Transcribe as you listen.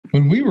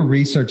When we were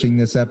researching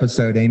this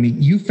episode, Amy,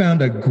 you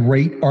found a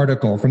great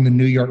article from the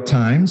New York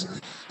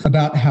Times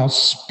about how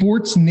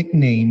sports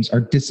nicknames are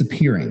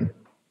disappearing.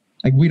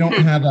 Like we don't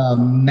have a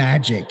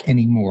Magic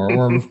anymore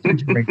or a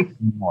refrigerator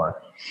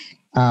anymore.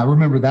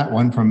 Remember that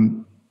one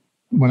from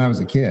when I was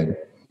a kid.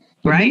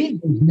 But right. Many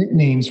of those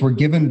nicknames were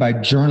given by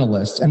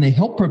journalists, and they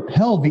help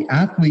propel the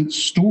athletes'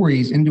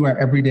 stories into our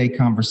everyday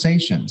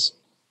conversations.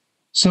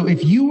 So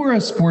if you were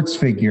a sports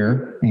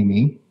figure,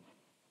 Amy,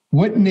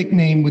 what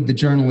nickname would the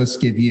journalists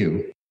give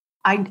you?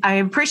 I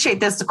appreciate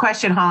this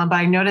question, Holland, but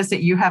I noticed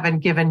that you haven't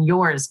given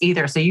yours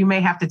either. So you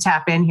may have to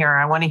tap in here.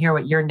 I want to hear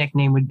what your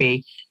nickname would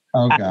be.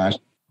 Oh, gosh.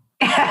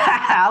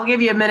 I'll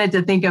give you a minute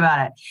to think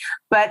about it.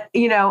 But,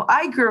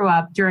 I grew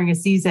up during a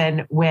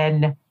season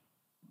when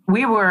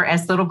we were,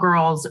 as little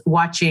girls,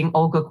 watching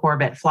Olga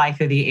Korbut fly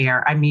through the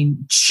air. I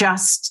mean,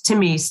 just to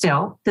me,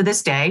 still to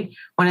this day,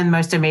 one of the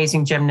most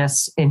amazing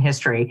gymnasts in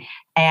history.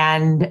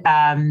 And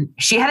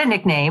she had a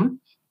nickname,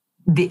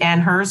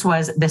 and hers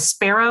was the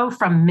Sparrow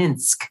from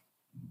Minsk.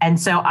 And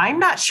so I'm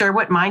not sure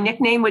what my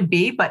nickname would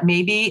be, but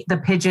maybe the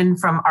Pigeon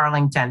from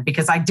Arlington,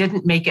 because I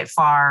didn't make it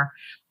far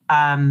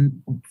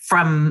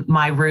from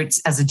my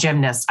roots as a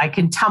gymnast. I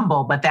can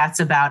tumble, but that's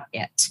about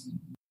it.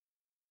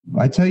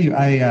 I tell you,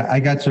 I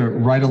got to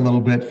write a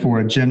little bit for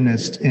a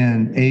gymnast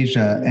in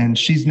Asia, and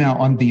she's now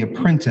on The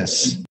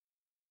Apprentice.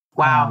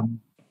 Wow.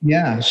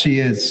 Yeah, she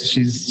is.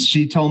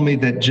 She told me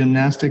that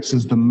gymnastics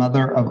is the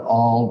mother of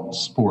all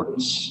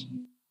sports.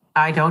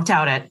 I don't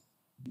doubt it.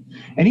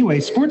 Anyway,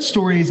 sports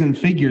stories and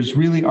figures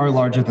really are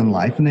larger than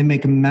life, and they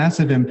make a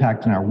massive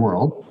impact in our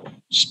world.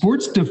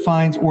 Sports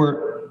defines,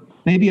 or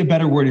maybe a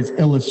better word is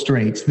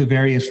illustrates, the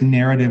various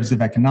narratives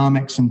of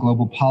economics and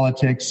global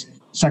politics,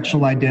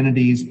 sexual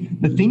identities.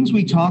 The things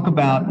we talk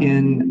about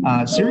in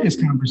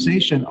serious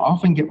conversation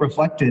often get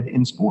reflected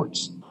in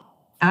sports.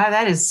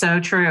 That is so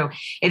true.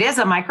 It is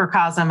a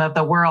microcosm of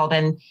the world.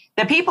 And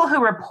the people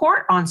who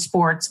report on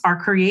sports are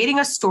creating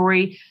a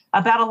story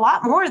about a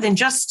lot more than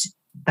just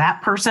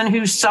that person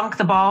who sunk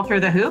the ball through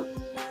the hoop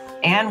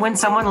and when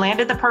someone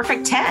landed the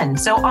perfect 10.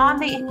 So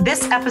on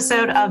this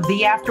episode of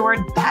The Afterword,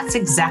 that's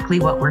exactly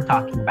what we're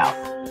talking about.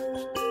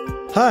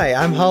 Hi,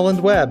 I'm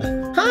Holland Webb.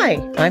 Hi,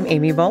 I'm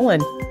Amy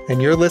Boland.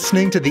 And you're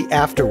listening to The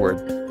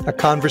Afterword, a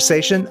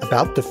conversation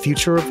about the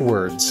future of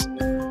words.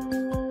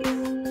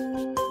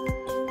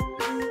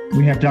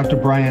 We have Dr.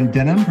 Bryan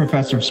Denham,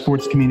 professor of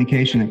sports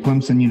communication at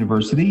Clemson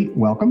University.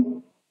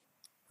 Welcome.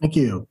 Thank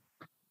you.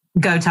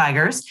 Go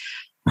Tigers.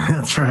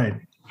 That's right.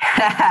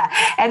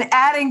 And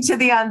adding to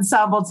the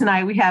ensemble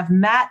tonight, we have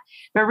Matt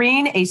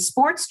Vereen, a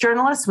sports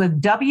journalist with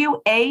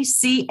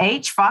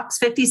WACH Fox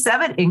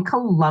 57 in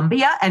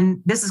Columbia.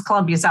 And this is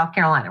Columbia, South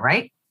Carolina,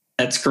 right?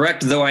 That's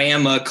correct, though I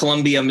am a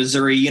Columbia,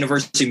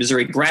 University of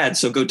Missouri grad,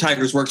 so Go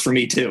Tigers works for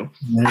me too.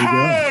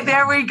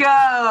 There we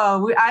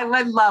go.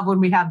 I love when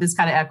we have this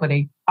kind of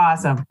equity.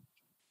 Awesome.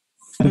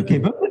 Okay,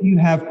 both of you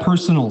have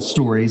personal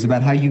stories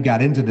about how you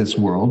got into this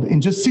world. In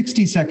just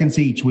 60 seconds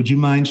each, would you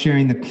mind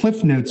sharing the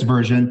Cliff Notes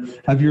version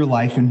of your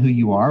life and who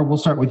you are? We'll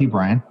start with you,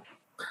 Bryan.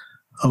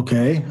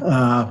 Okay.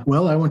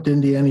 Well, I went to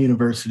Indiana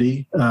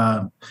University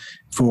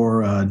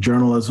for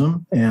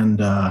journalism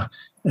and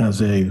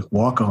as a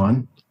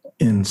walk-on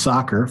in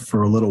soccer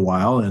for a little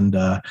while, and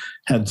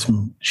had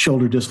some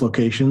shoulder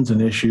dislocations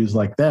and issues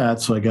like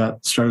that. So I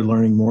started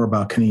learning more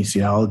about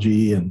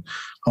kinesiology and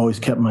always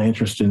kept my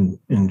interest in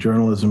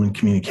journalism and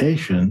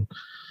communication.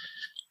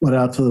 Went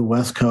out to the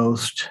West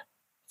Coast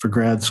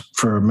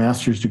for a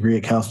master's degree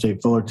at Cal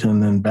State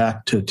Fullerton, then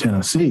back to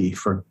Tennessee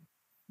for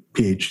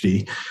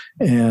PhD,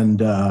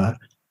 and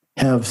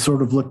have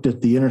sort of looked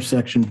at the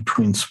intersection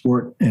between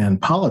sport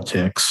and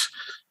politics,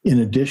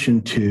 in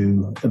addition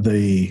to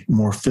the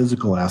more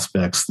physical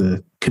aspects,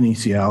 the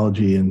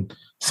kinesiology and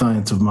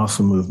science of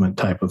muscle movement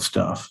type of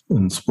stuff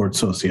in sports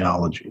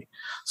sociology.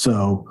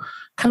 So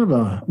kind of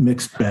a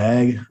mixed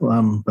bag.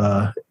 I'm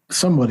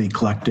somewhat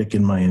eclectic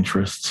in my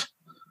interests,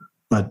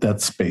 but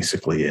that's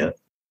basically it.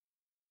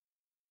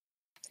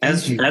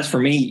 As for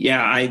me,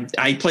 yeah,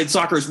 I played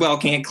soccer as well.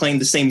 Can't claim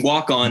the same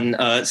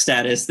walk-on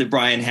status that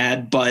Bryan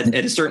had, but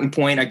at a certain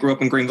point, I grew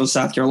up in Greenville,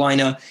 South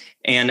Carolina,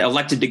 and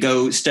elected to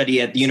go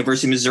study at the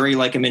University of Missouri,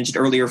 like I mentioned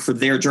earlier, for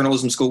their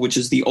journalism school, which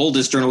is the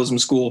oldest journalism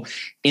school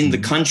in the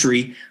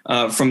country.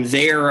 From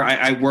there,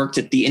 I worked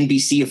at the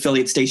NBC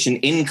affiliate station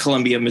in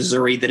Columbia,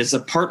 Missouri, that is a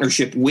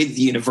partnership with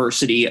the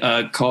university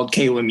called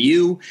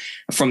KOMU.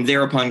 From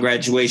there, upon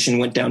graduation,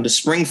 went down to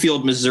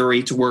Springfield,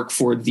 Missouri to work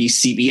for the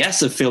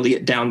CBS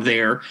affiliate down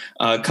there,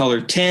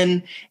 Color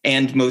 10.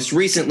 And most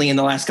recently, in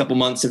the last couple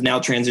months, have now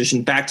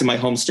transitioned back to my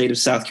home state of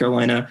South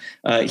Carolina,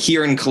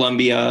 here in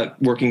Columbia,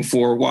 working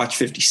for Watch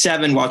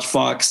 57, Watch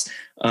Fox.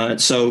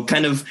 So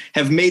kind of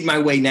have made my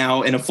way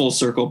now in a full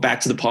circle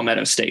back to the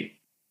Palmetto State.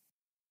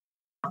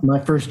 My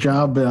first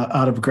job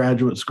out of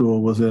graduate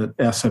school was at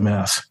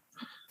SMS.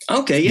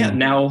 Okay, yeah.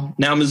 Now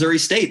Missouri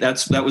State.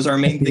 That was our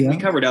main thing we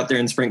covered out there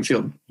in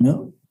Springfield. Yeah.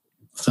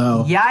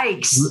 So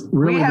yikes.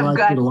 Really we have liked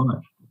got it a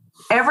lot.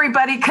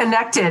 Everybody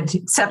connected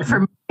except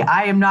for me.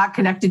 I am not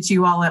connected to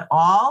you all at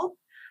all.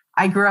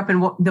 I grew up in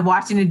the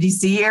Washington,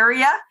 D.C.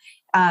 area,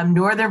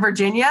 Northern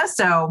Virginia.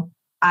 So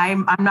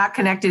I'm not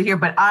connected here,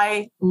 but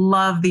I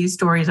love these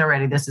stories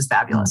already. This is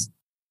fabulous.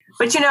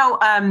 But,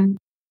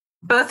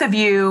 both of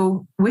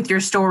you with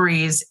your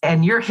stories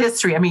and your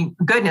history, I mean,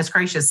 goodness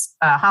gracious,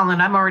 Holland,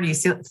 I'm already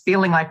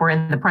feeling like we're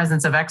in the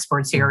presence of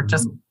experts here,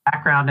 just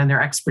background and their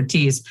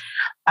expertise.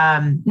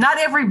 Not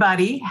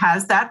everybody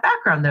has that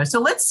background, though. So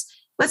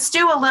let's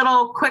do a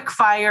little quick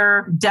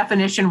fire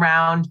definition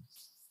round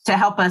to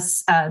help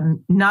us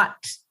not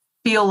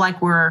feel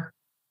like we're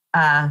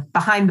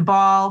behind the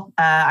ball.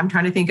 I'm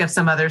trying to think of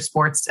some other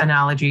sports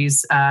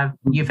analogies,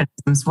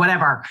 euphemisms,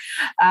 whatever.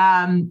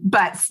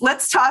 But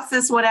let's toss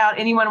this one out.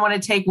 Anyone want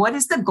to take, what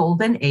is the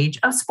golden age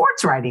of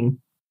sports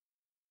writing?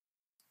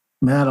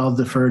 Matt, I'll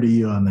defer to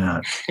you on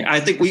that. I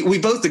think we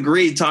both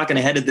agreed, talking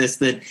ahead of this,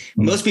 that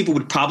most people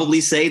would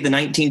probably say the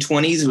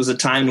 1920s was a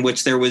time in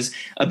which there was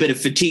a bit of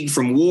fatigue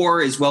from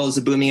war, as well as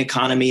a booming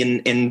economy,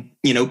 and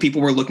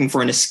people were looking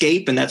for an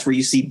escape, and that's where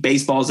you see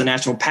baseball as a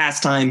national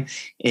pastime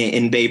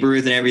in Babe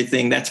Ruth and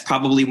everything. That's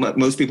probably what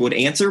most people would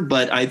answer,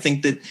 but I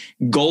think that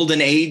golden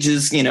age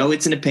is,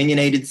 it's an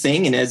opinionated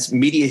thing, and as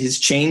media has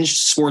changed,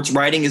 sports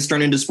writing has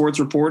turned into sports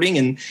reporting,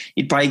 and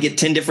you'd probably get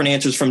 10 different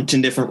answers from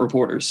 10 different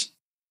reporters.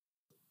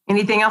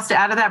 Anything else to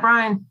add to that,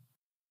 Bryan?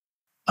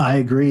 I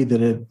agree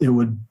that it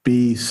would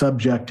be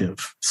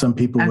subjective. Some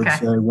people would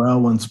say, well,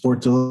 when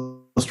Sports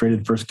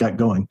Illustrated first got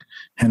going,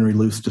 Henry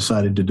Luce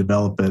decided to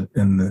develop it,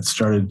 and it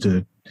started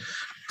to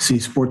see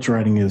sports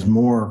writing as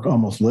more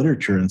almost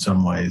literature in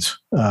some ways,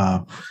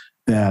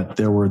 that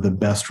there were the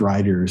best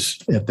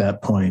writers at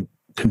that point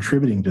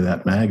contributing to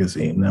that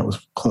magazine. That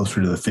was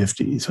closer to the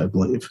 50s, I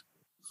believe.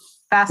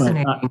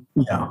 Fascinating.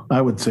 But,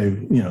 I would say,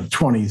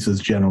 20s is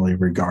generally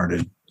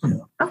regarded.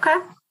 Okay.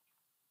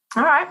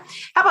 All right.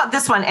 How about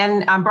this one?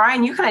 And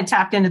Bryan, you kind of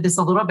tapped into this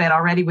a little bit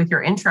already with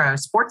your intro,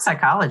 sports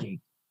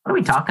psychology. What are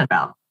we talking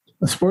about?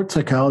 Sports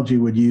psychology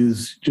would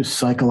use just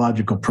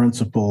psychological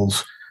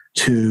principles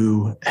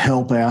to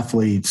help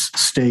athletes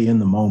stay in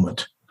the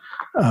moment,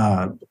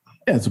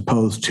 as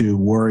opposed to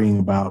worrying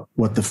about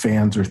what the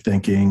fans are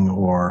thinking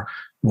or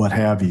what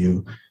have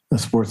you. A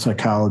sports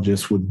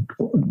psychologist would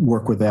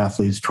work with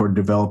athletes toward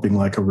developing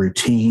like a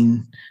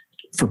routine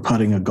for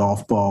putting a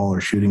golf ball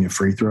or shooting a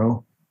free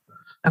throw.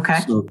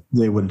 Okay. So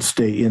they would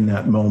stay in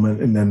that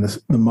moment, and then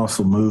the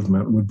muscle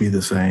movement would be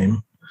the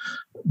same.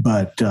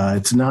 But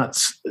it's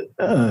not,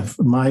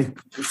 my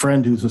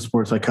friend who's a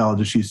sports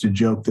psychologist used to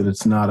joke that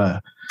it's not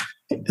a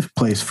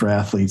place for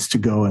athletes to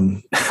go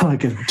and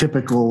like a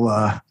typical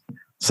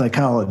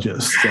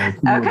psychologist.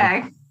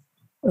 Okay.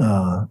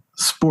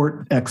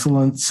 Sport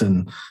excellence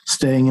and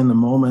staying in the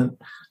moment,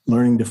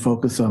 learning to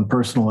focus on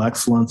personal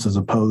excellence as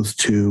opposed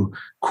to,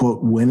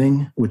 quote,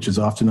 winning, which is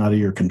often out of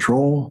your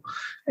control.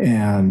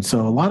 And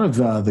so a lot of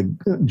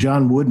the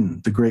John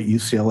Wooden, the great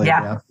UCLA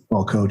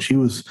basketball coach, he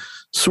was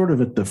sort of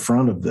at the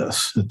front of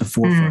this, at the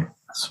forefront of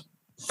this.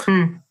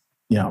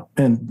 Yeah.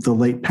 And the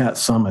late Pat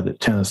Summitt at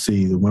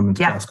Tennessee, the women's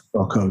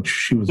basketball coach,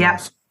 she was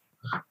also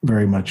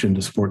very much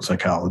into sports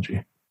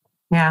psychology.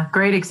 Yeah.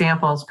 Great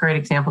examples. Great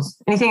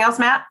examples. Anything else,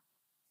 Matt?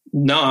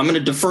 No, I'm going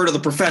to defer to the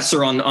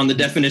professor on the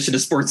definition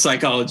of sports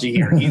psychology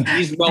here.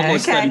 He's well more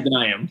studied than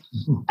I am.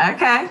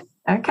 Okay.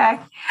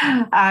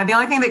 The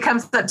only thing that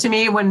comes up to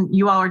me when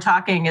you all are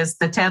talking is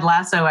the Ted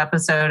Lasso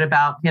episode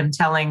about him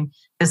telling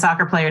the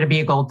soccer player to be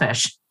a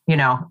goldfish,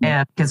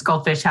 because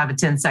goldfish have a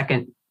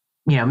 10-second,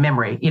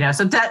 memory,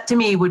 so that to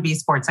me would be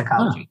sports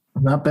psychology.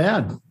 Not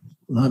bad.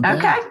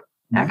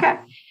 Okay.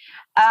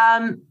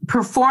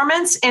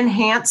 Performance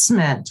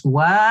enhancement.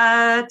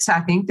 What? I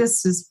think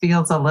this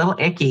feels a little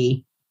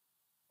icky.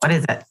 What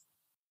is it?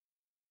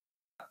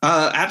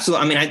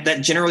 Absolutely. I mean,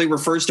 that generally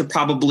refers to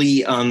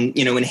probably,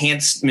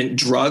 enhancement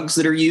drugs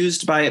that are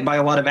used by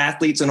a lot of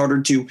athletes in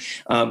order to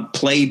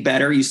play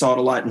better. You saw it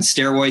a lot in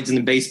steroids in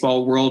the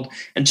baseball world,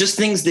 and just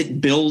things that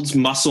builds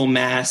muscle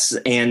mass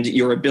and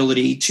your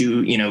ability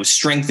to,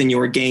 strengthen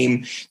your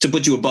game to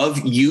put you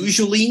above.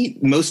 Usually,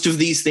 most of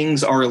these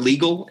things are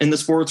illegal in the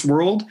sports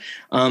world,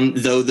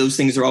 though those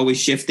things are always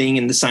shifting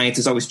and the science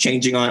is always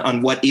changing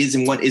on what is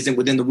and what isn't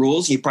within the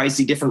rules. You probably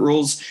see different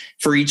rules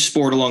for each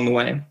sport along the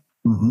way.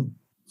 Mm-hmm.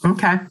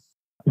 Okay.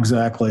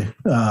 Exactly.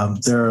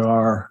 There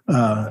are,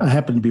 I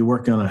happen to be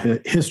working on a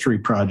history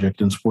project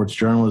in sports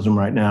journalism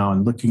right now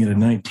and looking at a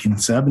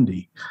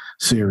 1970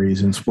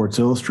 series in Sports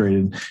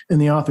Illustrated.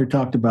 And the author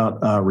talked about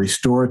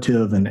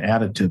restorative and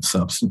additive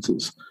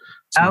substances.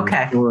 So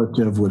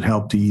restorative would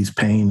help to ease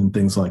pain and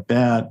things like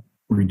that,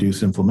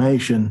 reduce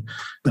inflammation.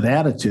 But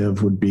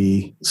additive would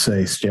be,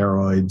 say,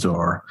 steroids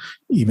or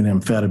even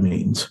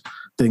amphetamines,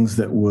 things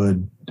that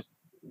would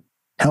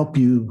help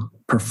you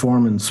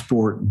perform in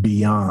sport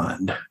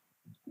beyond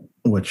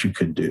what you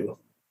could do.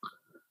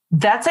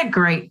 That's a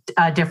great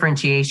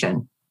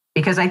differentiation,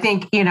 because I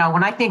think,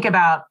 when I think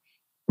about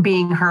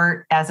being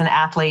hurt as an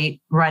athlete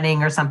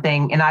running or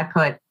something, and I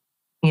put,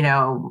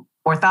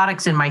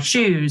 orthotics in my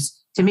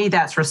shoes, to me,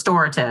 that's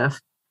restorative.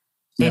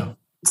 Yeah.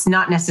 It's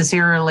not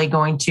necessarily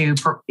going to,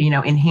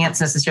 enhance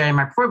necessarily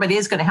my performance, but it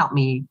is going to help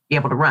me be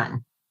able to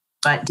run.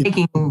 but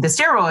taking the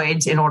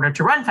steroids in order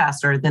to run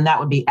faster, then that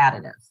would be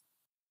additive.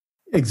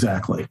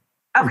 Exactly.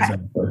 Okay.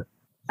 Exactly.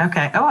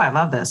 Okay. Oh, I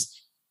love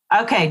this.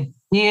 Okay.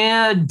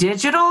 Yeah.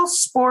 Digital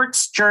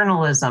sports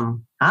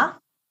journalism. Huh?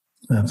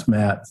 That's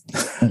Matt.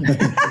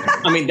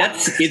 I mean,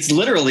 it's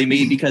literally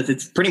me, because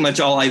it's pretty much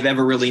all I've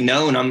ever really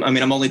known.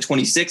 I'm only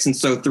 26. And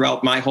so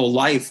throughout my whole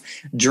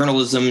life,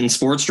 journalism and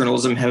sports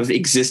journalism have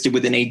existed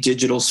within a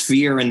digital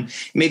sphere. And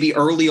maybe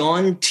early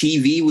on,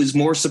 TV was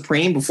more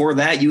supreme. Before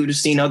that, you would have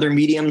seen other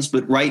mediums.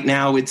 But right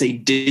now, it's a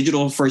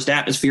digital first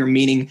atmosphere,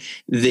 meaning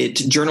that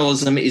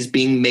journalism is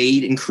being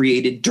made and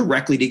created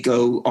directly to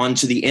go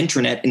onto the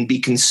internet and be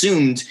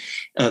consumed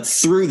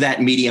through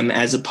that medium,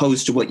 as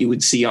opposed to what you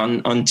would see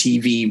on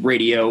TV,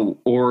 radio,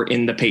 or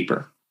in the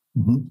paper.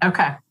 Mm-hmm.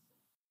 Okay.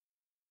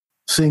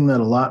 Seeing that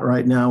a lot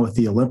right now with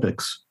the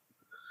Olympics.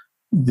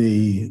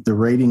 The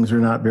ratings are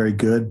not very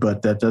good,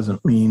 but that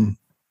doesn't mean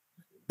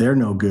they're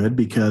no good,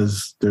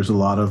 because there's a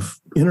lot of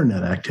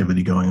internet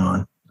activity going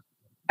on.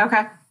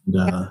 Okay.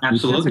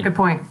 Absolutely. That's a good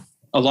point.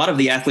 A lot of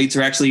the athletes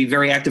are actually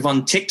very active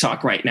on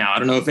TikTok right now. I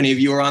don't know if any of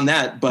you are on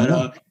that,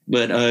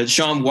 but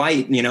Shaun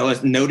White, a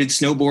noted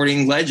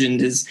snowboarding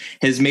legend,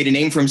 has made a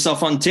name for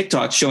himself on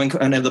TikTok, showing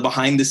kind of the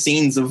behind the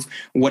scenes of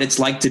what it's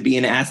like to be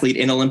an athlete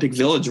in Olympic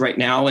Village right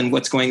now and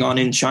what's going on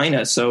in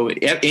China. So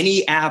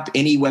any app,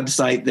 any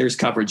website, there's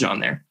coverage on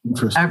there.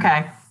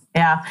 Okay.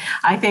 Yeah.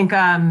 I think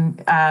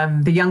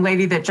the young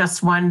lady that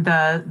just won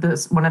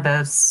the one of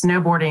the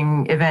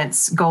snowboarding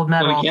events gold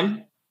medal.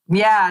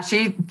 Yeah,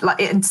 she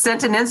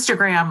sent an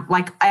Instagram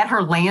like at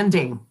her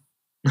landing.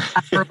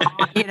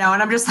 And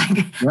I'm just like,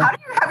 how do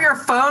you have your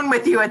phone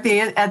with you at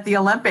the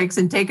Olympics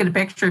and taking a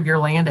picture of your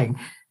landing?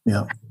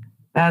 Yeah,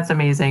 that's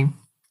amazing.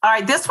 All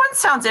right, this one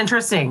sounds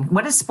interesting.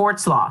 What is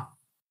sports law?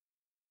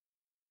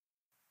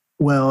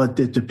 Well,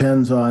 it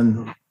depends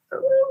on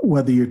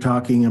whether you're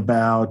talking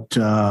about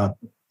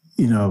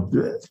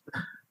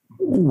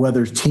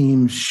whether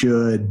teams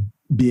should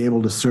be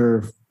able to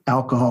serve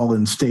alcohol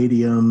in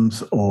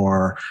stadiums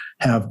or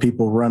have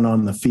people run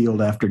on the field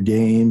after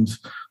games,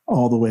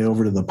 all the way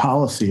over to the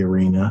policy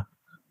arena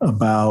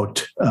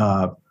about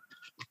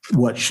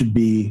what should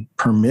be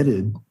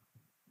permitted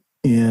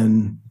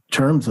in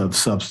terms of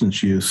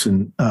substance use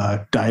and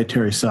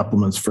dietary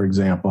supplements, for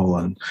example.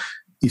 And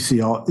you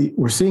see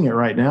we're seeing it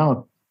right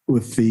now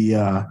with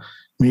the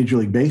Major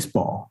League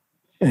Baseball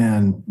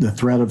and the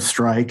threat of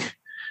strike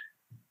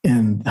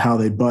and how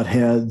they butt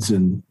heads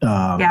and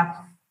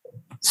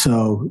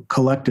so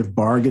collective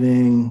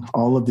bargaining,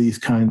 all of these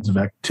kinds of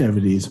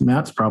activities.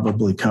 Matt's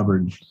probably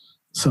covered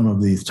some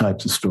of these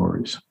types of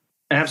stories.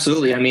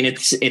 Absolutely. I mean,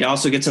 it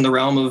also gets in the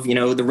realm of,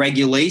 the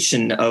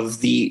regulation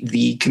of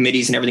the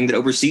committees and everything that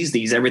oversees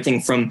these,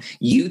 everything from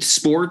youth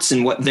sports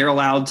and what they're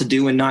allowed to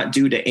do and not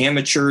do, to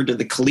amateur, to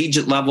the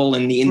collegiate level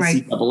and the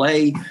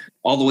NCAA,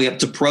 all the way up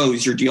to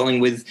pros. You're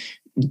dealing with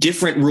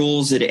different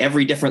rules at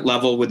every different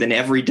level within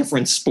every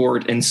different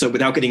sport. And so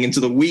without getting into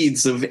the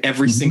weeds of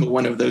every single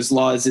one of those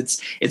laws,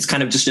 it's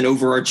kind of just an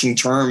overarching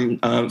term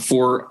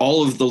for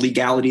all of the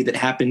legality that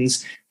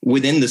happens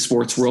within the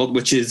sports world,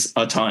 which is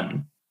a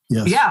ton.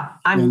 Yes. Yeah.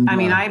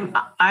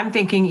 I'm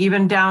thinking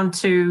even down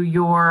to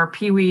your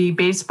Pee-wee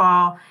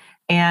baseball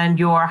and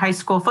your high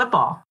school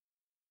football.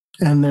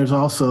 And there's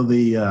also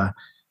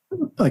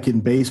like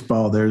in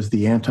baseball, there's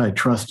the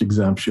antitrust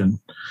exemption.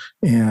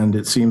 And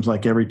it seems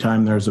like every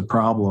time there's a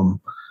problem,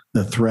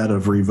 the threat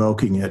of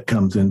revoking it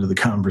comes into the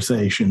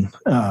conversation.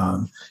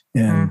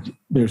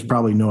 There's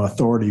probably no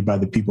authority by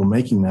the people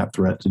making that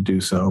threat to do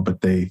so,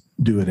 but they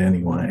do it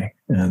anyway.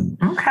 And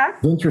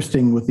It's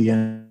interesting with the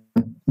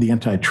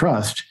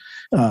antitrust,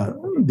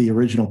 the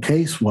original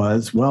case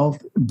was, well,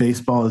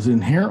 baseball is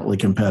inherently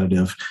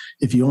competitive.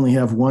 If you only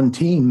have one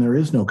team, there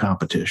is no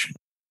competition.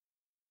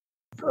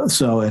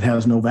 So it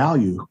has no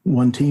value.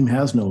 One team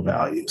has no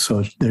value.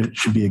 So it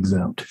should be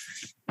exempt.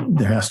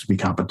 There has to be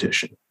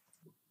competition.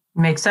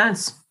 Makes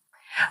sense.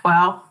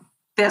 Well,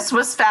 this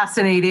was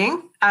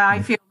fascinating.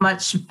 I feel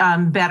much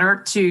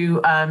better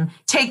to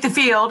take the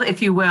field,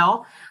 if you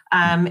will,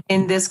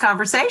 in this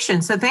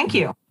conversation. So thank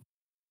you.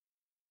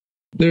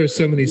 There are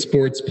so many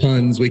sports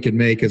puns we could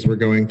make as we're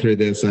going through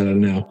this. I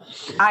don't know.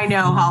 I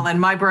know,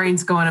 Holland. My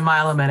brain's going a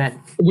mile a minute.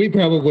 We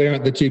probably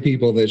aren't the two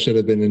people that should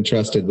have been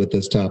entrusted with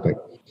this topic.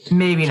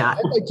 Maybe not.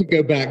 I'd like to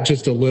go back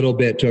just a little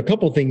bit to a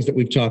couple of things that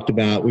we've talked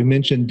about. We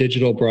mentioned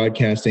digital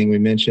broadcasting. We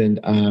mentioned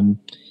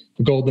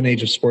the golden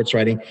age of sports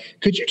writing.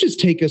 Could you just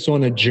take us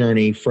on a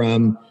journey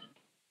from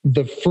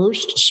the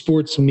first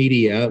sports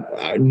media,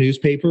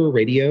 newspaper,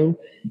 radio,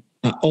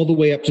 all the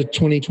way up to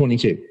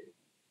 2022?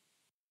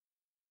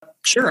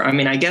 Sure. I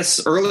mean, I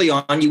guess early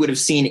on you would have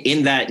seen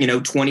in that,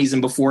 20s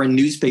and before in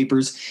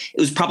newspapers, it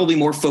was probably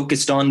more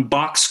focused on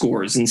box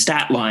scores and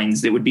stat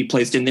lines that would be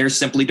placed in there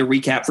simply to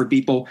recap for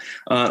people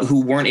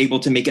who weren't able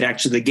to make it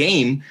actually the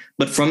game.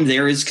 But from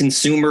there, as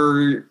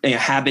consumer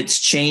habits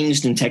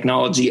changed and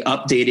technology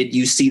updated,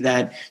 you see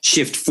that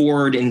shift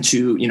forward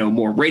into,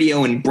 more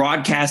radio and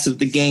broadcasts of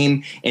the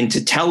game,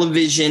 into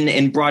television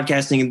and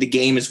broadcasting of the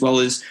game, as well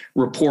as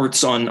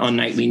reports on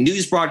nightly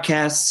news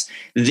broadcasts.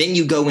 Then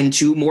you go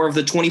into more of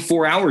the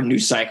 24-hour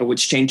news cycle,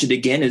 which changed it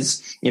again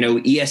as,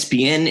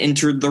 ESPN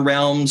entered the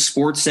realm,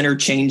 SportsCenter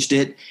changed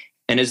it.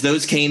 And as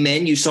those came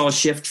in, you saw a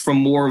shift from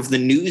more of the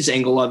news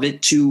angle of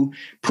it to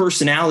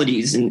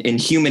personalities and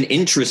human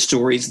interest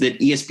stories that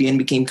ESPN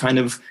became kind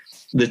of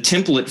the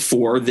template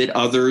for, that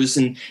others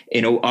and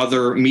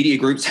other media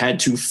groups had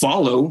to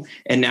follow.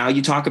 And now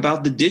you talk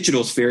about the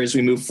digital sphere as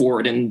we move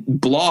forward, and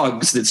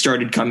blogs that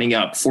started coming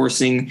up,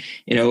 forcing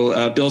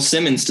Bill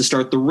Simmons to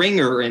start The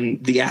Ringer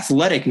and The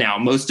Athletic. Now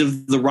most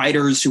of the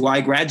writers who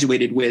I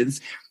graduated with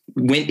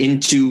went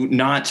into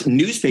not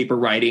newspaper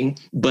writing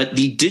but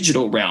the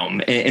digital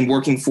realm, and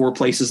working for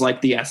places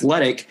like The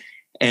Athletic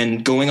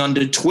and going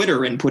onto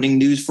Twitter and putting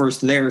news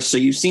first there. So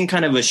you've seen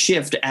kind of a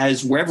shift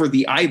as wherever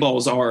the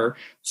eyeballs are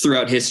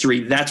throughout history,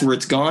 that's where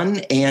it's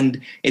gone.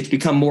 And it's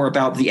become more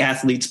about the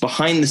athletes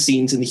behind the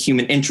scenes and the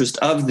human interest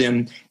of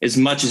them as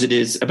much as it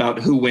is about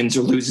who wins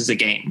or loses a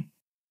game.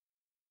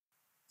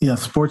 Yeah,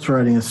 sports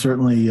writing has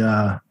certainly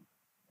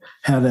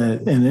had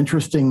an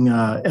interesting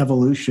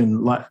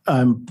evolution.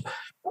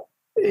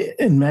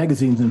 In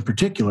magazines in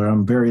particular,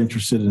 I'm very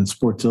interested in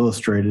Sports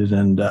Illustrated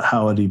and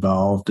how it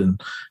evolved,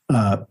 and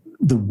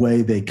the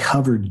way they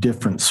covered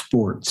different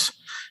sports.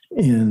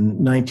 In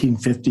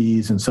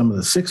 1950s and some of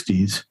the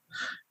 60s,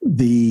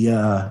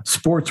 the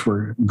sports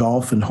were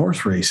golf and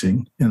horse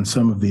racing, and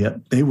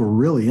they were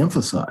really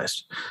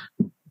emphasized.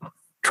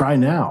 Try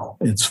now,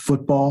 it's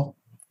football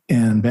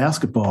and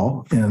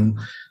basketball and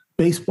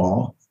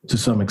baseball to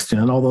some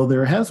extent, although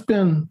there has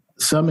been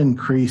some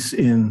increase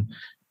in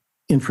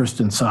interest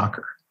in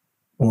soccer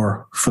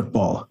or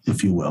football,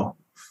 if you will.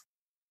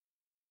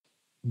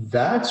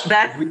 That's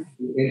really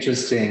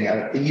interesting.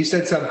 You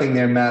said something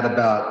there, Matt,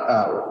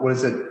 about what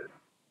is it?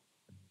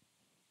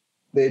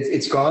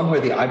 It's gone where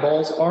the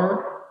eyeballs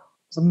are,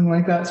 something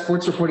like that.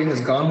 Sports reporting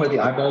has gone where the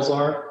eyeballs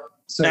are.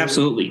 So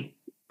absolutely.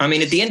 I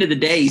mean, at the end of the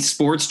day,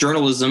 sports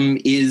journalism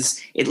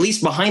is, at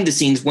least behind the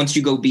scenes, once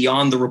you go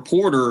beyond the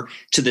reporter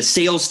to the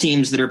sales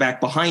teams that are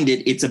back behind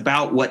it, it's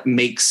about what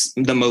makes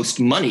the most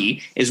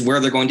money, is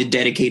where they're going to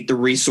dedicate the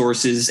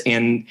resources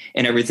and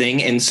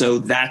everything. And so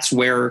that's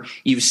where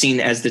you've seen,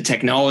 as the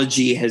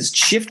technology has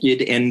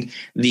shifted and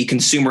the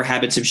consumer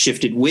habits have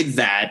shifted with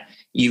that,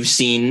 you've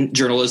seen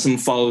journalism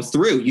follow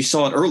through. You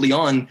saw it early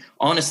on,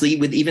 honestly,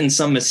 with even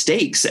some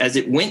mistakes. As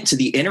it went to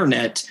the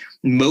internet,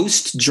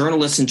 most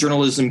journalists and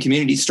journalism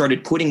communities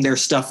started putting their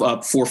stuff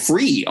up for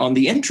free on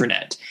the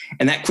internet.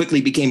 And that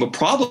quickly became a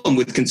problem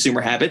with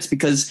consumer habits,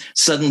 because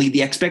suddenly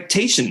the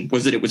expectation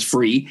was that it was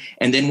free.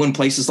 And then when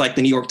places like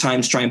the New York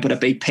Times try and put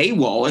up a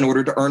paywall in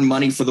order to earn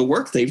money for the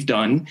work they've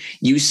done,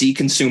 you see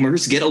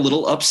consumers get a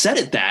little upset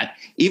at that,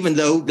 even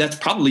though that's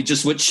probably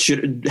just what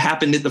should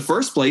happen in the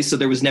first place. So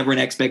there was never an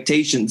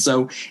expectation.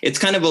 So it's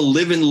kind of a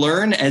live and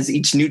learn as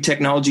each new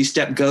technology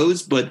step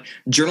goes. But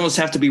journalists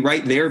have to be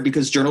right there,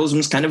 because journalism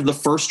is kind of the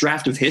first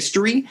draft of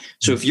history.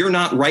 So if you're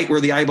not right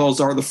where the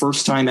eyeballs are the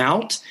first time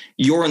out,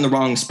 you're in the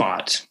wrong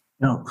spot.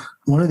 No,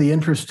 one of the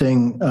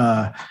interesting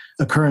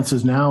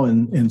occurrences now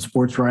in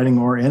sports writing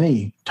or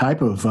any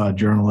type of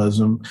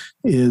journalism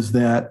is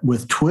that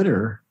with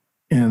Twitter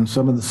and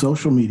some of the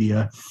social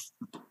media,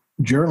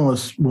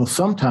 journalists will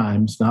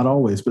sometimes, not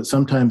always, but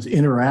sometimes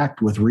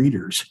interact with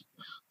readers.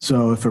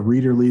 So if a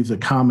reader leaves a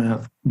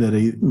comment that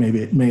it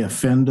may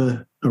offend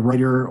a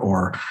writer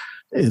or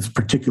is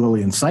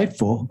particularly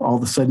insightful, all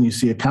of a sudden you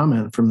see a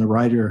comment from the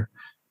writer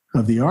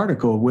of the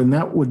article, when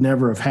that would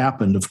never have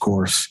happened, of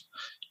course,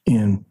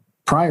 in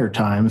prior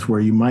times where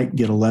you might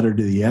get a letter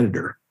to the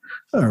editor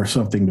or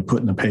something to put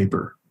in the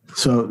paper.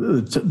 So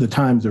the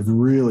times have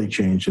really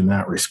changed in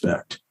that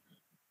respect.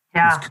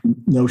 Yeah. This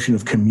notion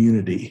of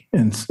community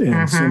and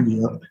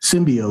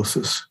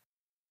symbiosis.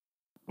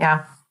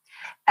 Yeah.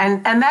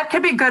 And that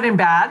could be good and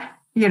bad.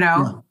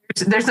 Yeah.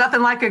 There's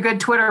nothing like a good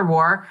Twitter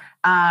war.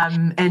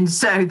 And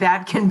so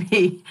that can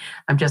be,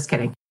 I'm just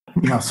kidding.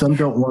 Yeah, some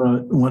don't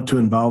want to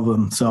involve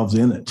themselves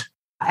in it.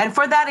 And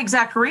for that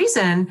exact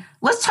reason,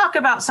 let's talk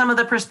about some of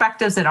the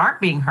perspectives that aren't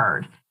being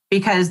heard,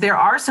 because there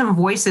are some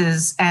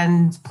voices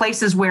and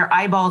places where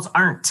eyeballs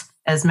aren't,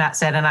 as Matt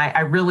said. And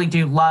I really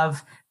do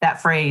love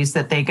that phrase,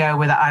 that they go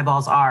where the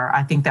eyeballs are.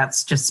 I think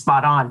that's just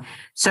spot on.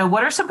 So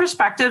what are some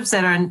perspectives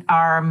that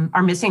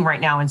are missing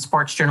right now in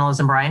sports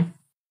journalism, Bryan?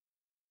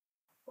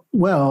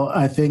 Well,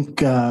 I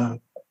think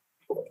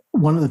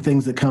one of the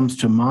things that comes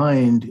to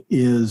mind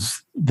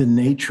is the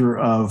nature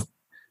of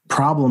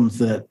problems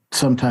that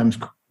sometimes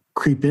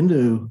creep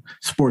into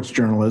sports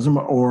journalism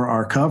or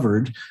are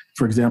covered.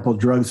 For example,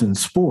 drugs in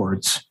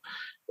sports.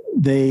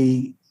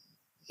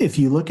 If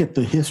you look at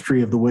the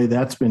history of the way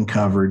that's been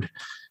covered,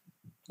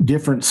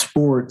 different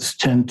sports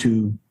tend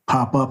to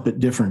pop up at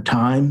different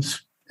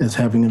times as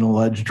having an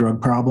alleged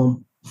drug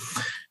problem,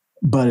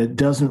 but it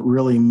doesn't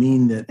really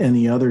mean that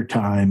any other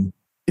time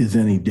is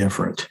any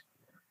different.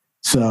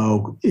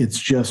 So it's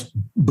just,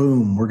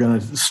 boom, we're going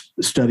to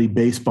study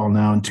baseball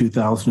now in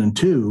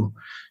 2002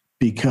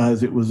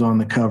 because it was on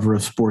the cover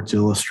of Sports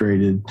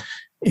Illustrated,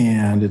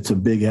 and it's a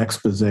big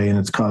expose and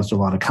it's caused a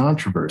lot of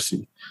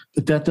controversy.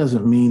 But that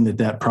doesn't mean that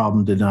that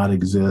problem did not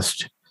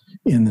exist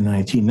in the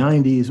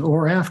 1990s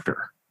or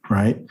after,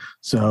 right?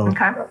 So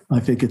okay. I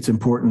think it's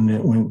important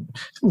that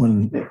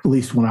when at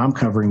least when I'm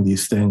covering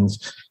these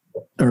things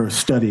or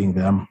studying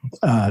them,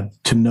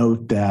 to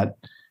note that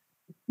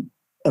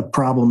a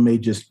problem may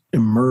just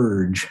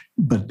emerge,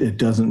 but it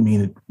doesn't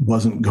mean it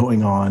wasn't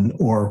going on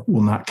or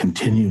will not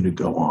continue to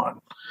go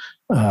on.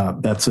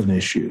 That's an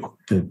issue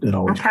that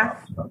always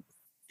pops up.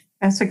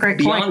 That's a great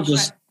point. Beyond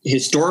just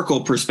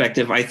historical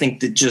perspective, I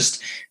think that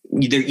just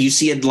you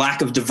see a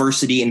lack of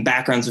diversity in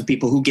backgrounds of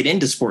people who get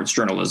into sports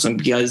journalism,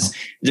 because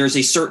there's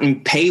a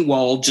certain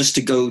paywall just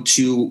to go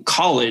to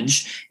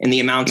college and the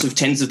amounts of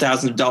tens of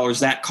thousands of dollars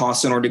that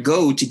costs in order to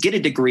go to get a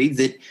degree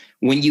that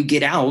when you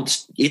get out,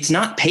 it's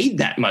not paid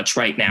that much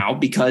right now,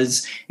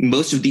 because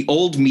most of the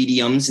old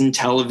mediums in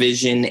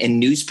television and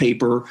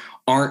newspaper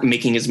aren't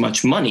making as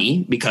much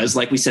money because,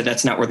 like we said,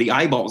 that's not where the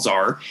eyeballs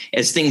are.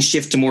 As things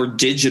shift to more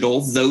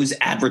digital, those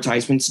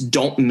advertisements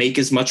don't make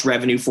as much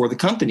revenue for the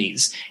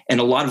companies. And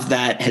a lot of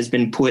that has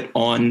been put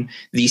on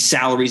the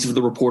salaries of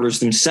the reporters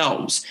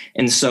themselves.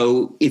 And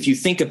so if you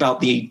think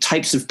about the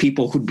types of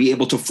people who'd be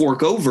able to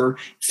fork over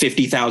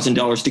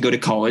 $50,000 to go to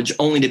college,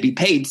 only to be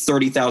paid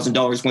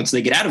 $30,000 once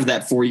they get out of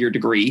that 4-year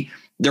degree,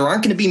 there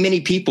aren't going to be many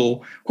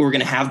people who are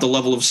going to have the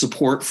level of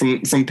support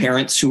from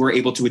parents who are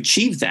able to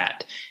achieve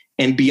that.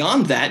 And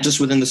beyond that, just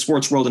within the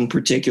sports world in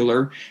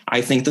particular,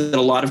 I think that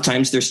a lot of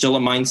times there's still a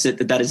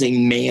mindset that is a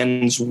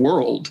man's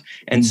world.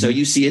 And so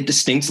you see a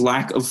distinct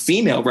lack of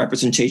female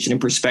representation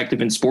and perspective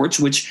in sports,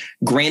 which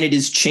granted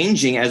is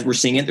changing as we're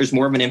seeing it. There's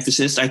more of an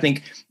emphasis. I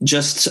think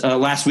just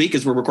last week,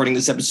 as we're recording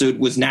this episode,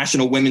 was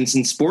National Women's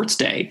in Sports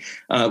Day,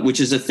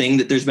 which is a thing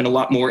that there's been a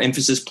lot more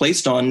emphasis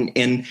placed on.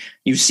 And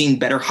you've seen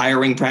better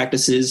hiring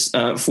practices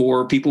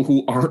for people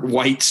who aren't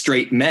white,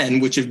 straight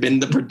men, which have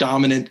been the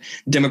predominant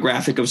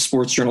demographic of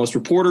sports journalists,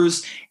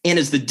 reporters. And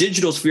as the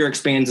digital sphere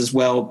expands as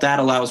well, that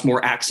allows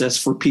more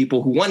access for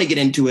people who want to get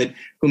into it,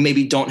 who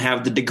maybe don't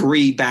have the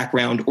degree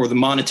background or the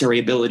monetary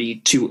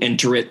ability to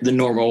enter it the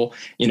normal,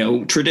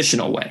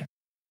 traditional way.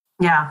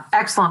 Yeah.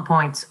 Excellent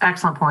points.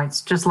 Excellent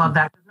points. Just love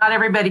that. Not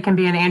everybody can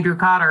be an Andrew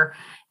Cotter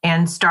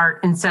and start,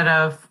 instead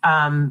of,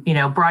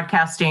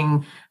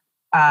 broadcasting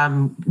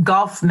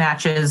golf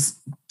matches,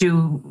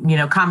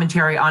 do,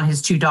 commentary on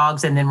his 2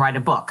 dogs and then write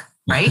a book.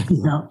 Right.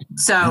 Yeah.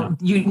 So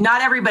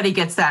not everybody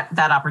gets that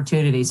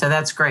opportunity. So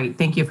that's great.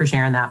 Thank you for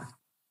sharing that.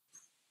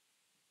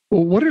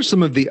 Well, what are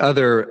some of the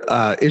other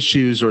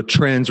issues or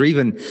trends or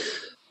even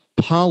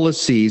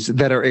policies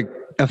that are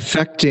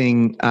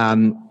affecting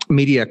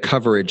media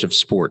coverage of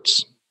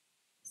sports?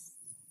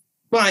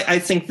 Well, I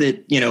think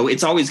that,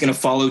 it's always going to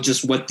follow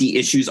just what the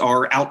issues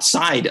are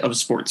outside of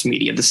sports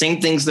media. The same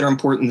things that are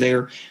important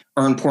there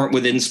are important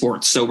within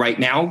sports. So right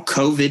now,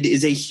 COVID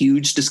is a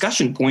huge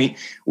discussion point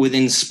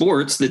within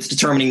sports that's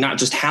determining not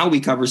just how we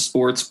cover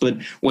sports, but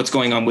what's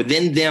going on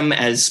within them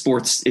as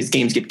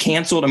games get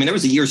canceled. I mean, there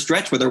was a year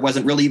stretch where there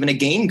wasn't really even a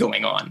game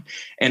going on.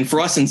 And for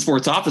us in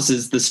sports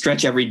offices, the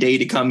stretch every day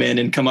to come in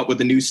and come up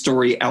with a new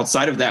story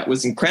outside of that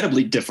was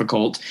incredibly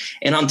difficult.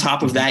 And on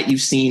top of that,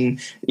 you've seen,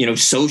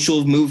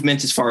 social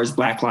movements as far as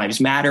Black Lives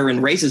Matter,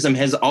 and racism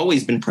has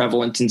always been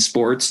prevalent in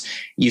sports.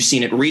 You've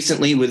seen it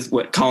recently with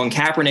Colin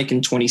Kaepernick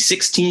in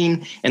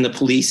 2016 and the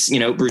police,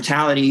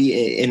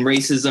 brutality and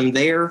racism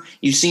there.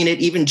 You've seen it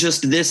even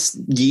just this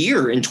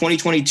year in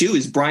 2022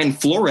 as Brian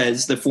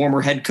Flores, the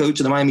former head coach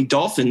of the Miami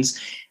Dolphins,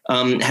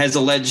 has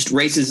alleged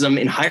racism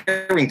in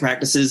hiring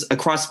practices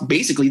across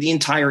basically the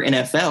entire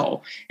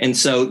NFL. And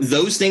so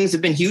those things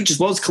have been huge, as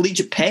well as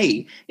collegiate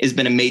pay has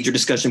been a major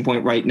discussion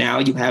point right now.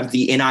 You have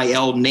the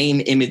NIL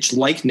name, image,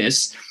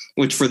 likeness,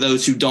 which for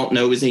those who don't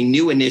know is a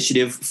new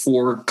initiative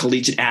for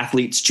collegiate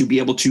athletes to be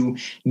able to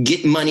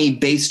get money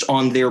based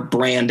on their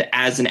brand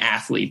as an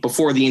athlete.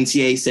 Before, the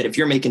NCAA said, if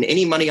you're making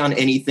any money on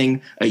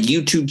anything, a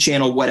YouTube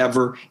channel,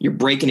 whatever, you're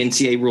breaking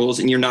NCAA rules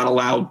and you're not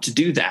allowed to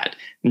do that.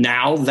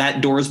 Now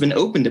that door has been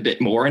opened a bit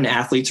more and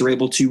athletes are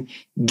able to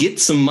get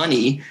some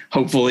money,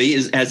 hopefully,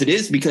 as it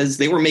is, because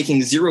they were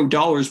making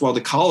 $0 while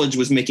the college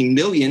was making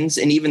millions.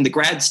 And even the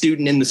grad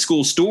student in the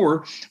school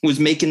store was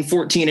making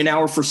 $14 an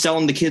hour for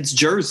selling the kid's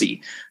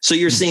jersey. So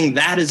you're seeing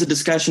that as a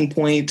discussion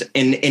point,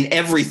 and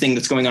everything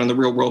that's going on in the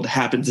real world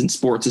happens in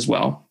sports as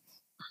well.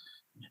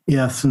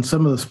 Yes, and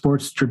some of the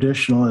sports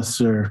traditionalists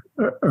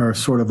are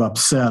sort of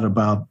upset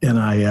about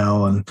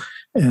NIL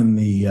and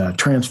the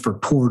transfer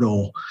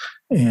portal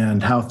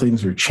and how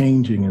things are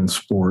changing in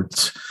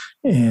sports,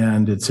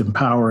 and it's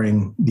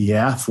empowering the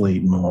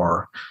athlete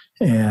more.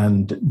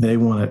 And they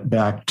want it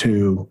back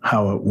to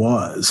how it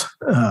was,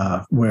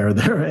 where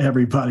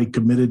everybody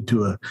committed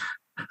to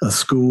a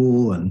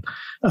school. And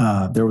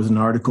there was an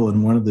article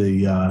in one of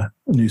the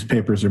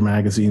newspapers or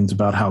magazines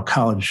about how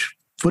college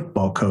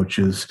football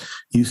coaches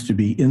used to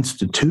be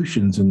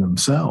institutions in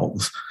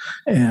themselves.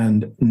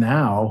 And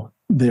now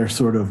they're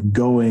sort of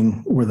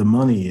going where the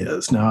money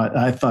is. Now,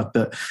 I thought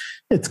that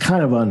it's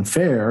kind of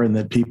unfair and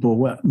that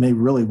people may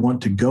really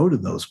want to go to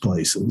those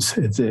places.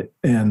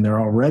 And they're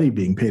already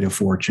being paid a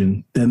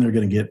fortune. Then they're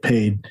going to get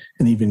paid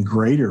an even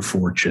greater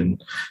fortune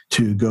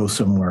to go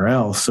somewhere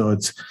else. So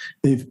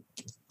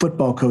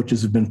football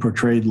coaches have been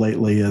portrayed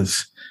lately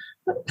as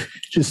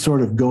just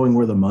sort of going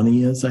where the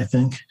money is, I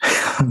think,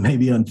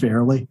 maybe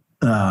unfairly.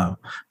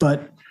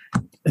 But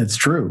it's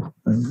true.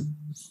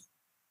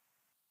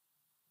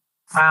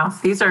 Wow,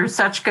 these are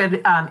such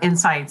good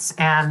insights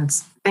and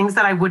things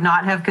that I would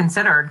not have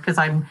considered because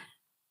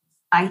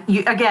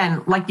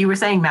again, like you were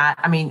saying, Matt,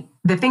 I mean,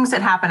 the things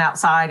that happen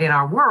outside in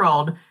our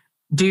world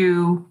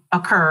do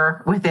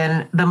occur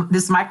within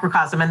this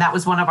microcosm. And that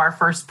was one of our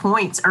first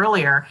points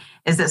earlier,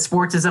 is that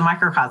sports is a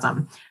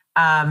microcosm.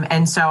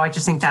 And so I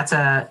just think that's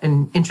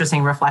an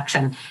interesting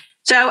reflection.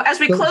 So as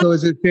we close. So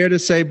is it fair to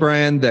say,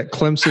 Bryan, that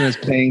Clemson is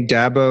paying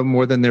Dabo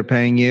more than they're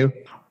paying you?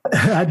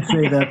 I'd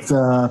say that's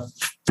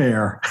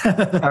fair.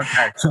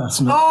 Okay.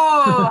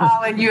 Oh,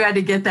 Holland, you had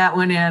to get that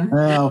one in.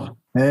 Well,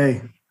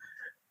 hey,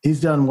 he's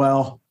done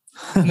well.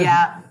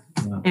 Yeah.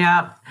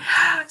 Yeah.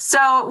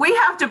 So we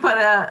have to put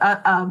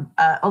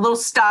a little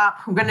stop.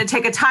 We're going to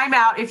take a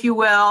timeout, if you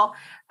will,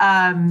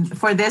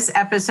 for this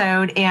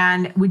episode.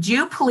 And would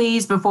you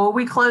please, before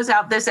we close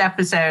out this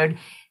episode,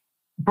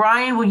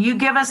 Bryan, will you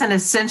give us an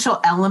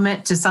essential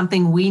element to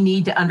something we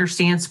need to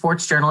understand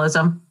sports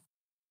journalism?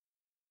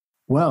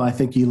 Well, I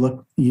think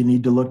you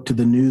need to look to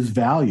the news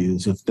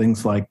values of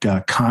things like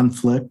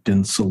conflict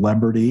and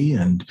celebrity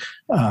and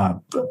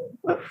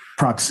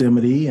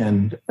proximity,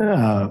 and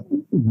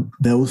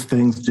those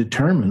things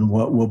determine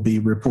what will be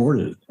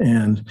reported.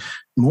 And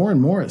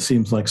more, it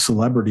seems like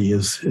celebrity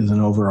is an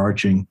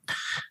overarching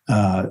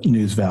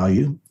news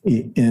value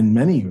in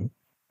many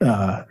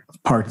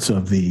parts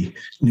of the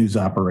news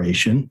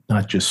operation,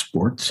 not just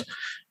sports,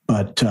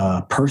 but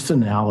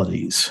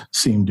personalities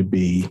seem to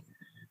be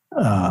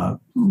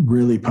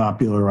really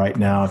popular right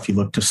now. If you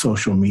look to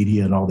social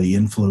media and all the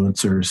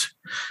influencers,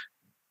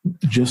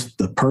 just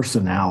the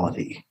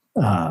personality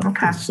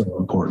is so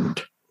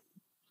important.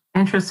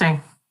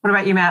 Interesting. What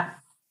about you, Matt?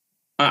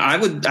 I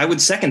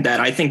would second that.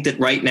 I think that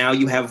right now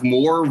you have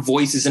more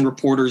voices and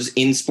reporters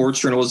in sports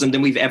journalism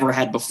than we've ever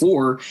had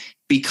before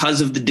because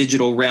of the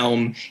digital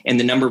realm and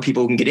the number of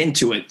people who can get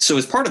into it. So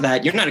as part of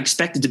that, you're not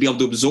expected to be able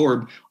to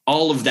absorb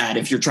all of that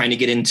if you're trying to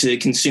get into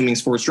consuming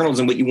sports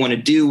journalism. What you want to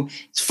do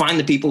is find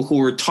the people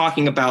who are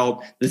talking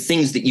about the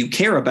things that you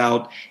care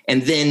about,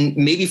 and then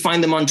maybe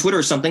find them on Twitter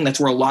or something. That's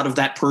where a lot of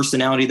that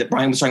personality that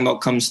Bryan was talking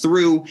about comes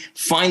through.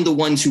 Find the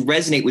ones who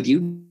resonate with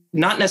you,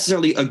 not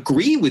necessarily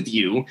agree with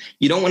you.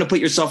 You don't want to put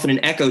yourself in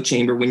an echo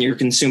chamber when you're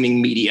consuming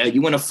media.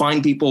 You want to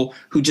find people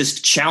who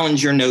just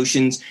challenge your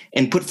notions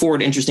and put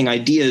forward interesting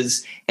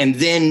ideas, and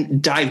then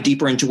dive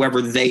deeper into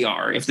wherever they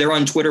are. If they're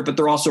on Twitter, but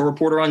they're also a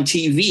reporter on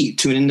TV,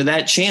 tune into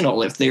that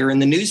channel. If they're in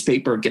the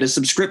newspaper, get a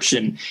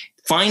subscription.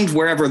 Find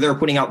wherever they're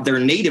putting out their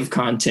native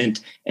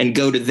content and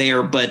go to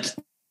there. But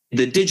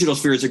the digital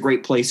sphere is a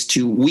great place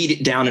to weed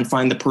it down and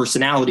find the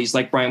personalities,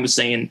 like Bryan was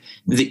saying,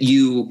 that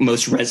you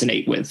most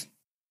resonate with.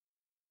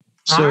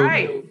 So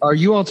are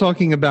you all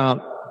talking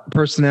about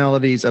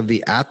personalities of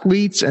the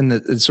athletes and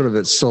the sort of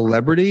a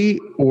celebrity,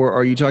 or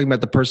are you talking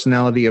about the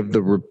personality of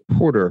the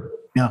reporter?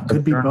 Yeah,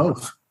 could be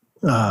both.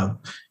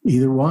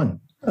 Either one.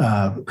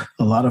 A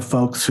lot of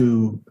folks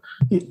who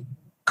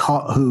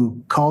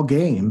call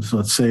games,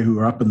 let's say, who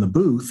are up in the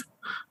booth,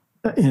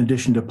 in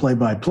addition to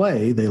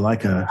play-by-play, they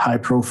like a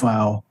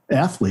high-profile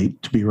athlete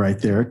to be right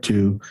there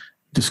to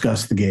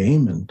discuss the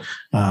game. And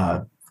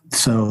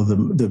so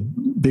the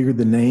bigger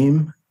the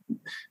name,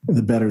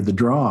 the better the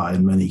draw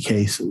in many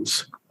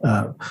cases.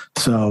 But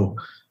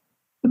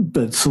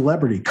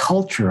celebrity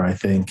culture, I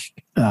think,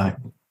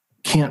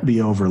 can't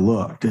be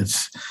overlooked.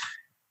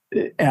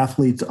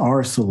 Athletes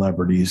are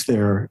celebrities.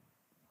 They're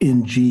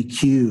in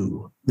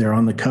GQ. They're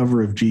on the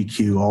cover of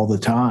GQ all the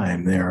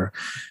time. They're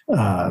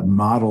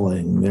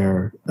modeling.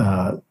 They're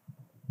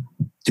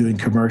doing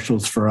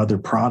commercials for other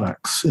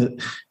products.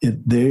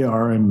 They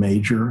are a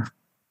major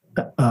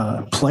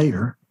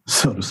player,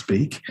 so to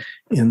speak,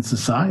 in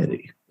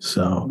society.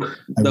 So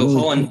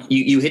Holland,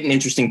 you hit an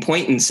interesting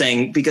point in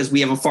saying, because we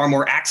have a far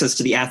more access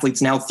to the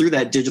athletes now through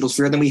that digital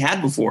sphere than we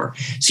had before.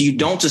 So you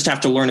don't just have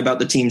to learn about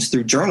the teams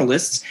through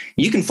journalists.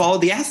 You can follow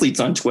the athletes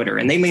on Twitter,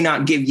 and they may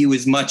not give you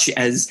as much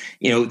as,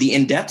 the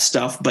in-depth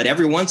stuff, but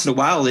every once in a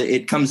while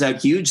it comes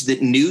out huge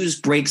that news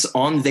breaks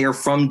on there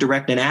from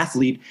direct an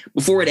athlete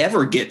before it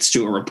ever gets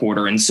to a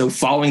reporter. And so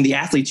following the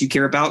athletes you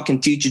care about can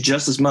teach you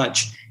just as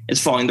much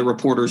as following the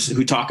reporters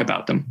who talk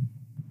about them.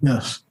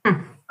 Yes.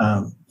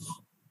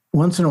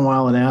 Once in a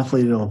while, an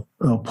athlete will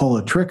pull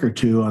a trick or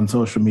two on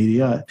social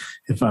media.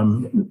 If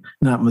I'm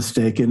not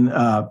mistaken,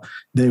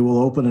 they will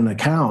open an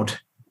account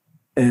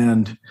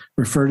and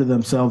refer to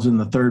themselves in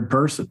the third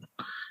person.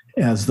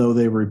 as though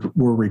they were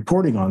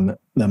reporting on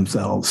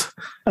themselves.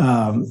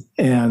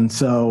 And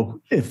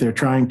so if they're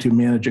trying to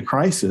manage a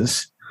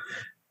crisis,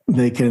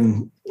 they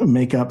can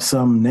make up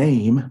some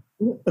name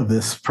of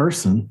this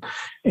person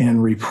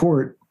and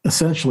report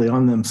essentially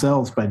on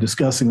themselves by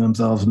discussing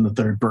themselves in the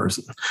third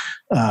person.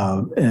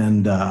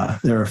 And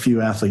there are a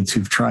few athletes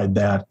who've tried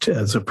that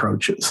as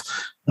approaches.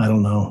 I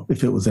don't know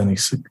if it was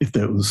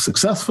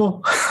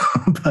successful,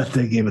 but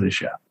they gave it a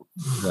shot.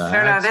 I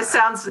don't know. This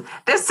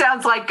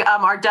sounds like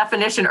our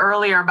definition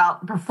earlier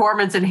about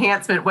performance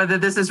enhancement, whether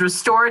this is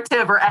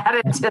restorative or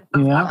additive. Yeah.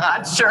 I'm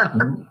not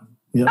sure.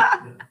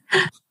 Yeah.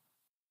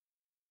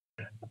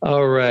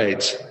 All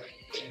right.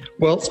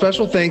 Well,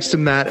 special thanks to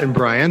Matt and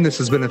Bryan. This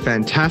has been a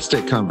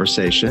fantastic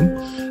conversation.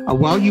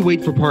 While you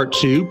wait for part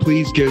 2,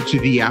 please go to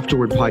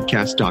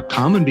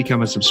theafterwordpodcast.com and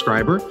become a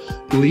subscriber.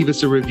 Leave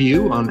us a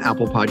review on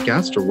Apple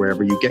Podcasts or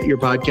wherever you get your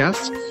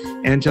podcasts,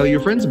 and tell your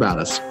friends about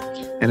us.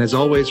 And as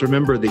always,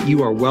 remember that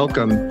you are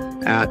welcome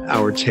at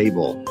our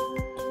table.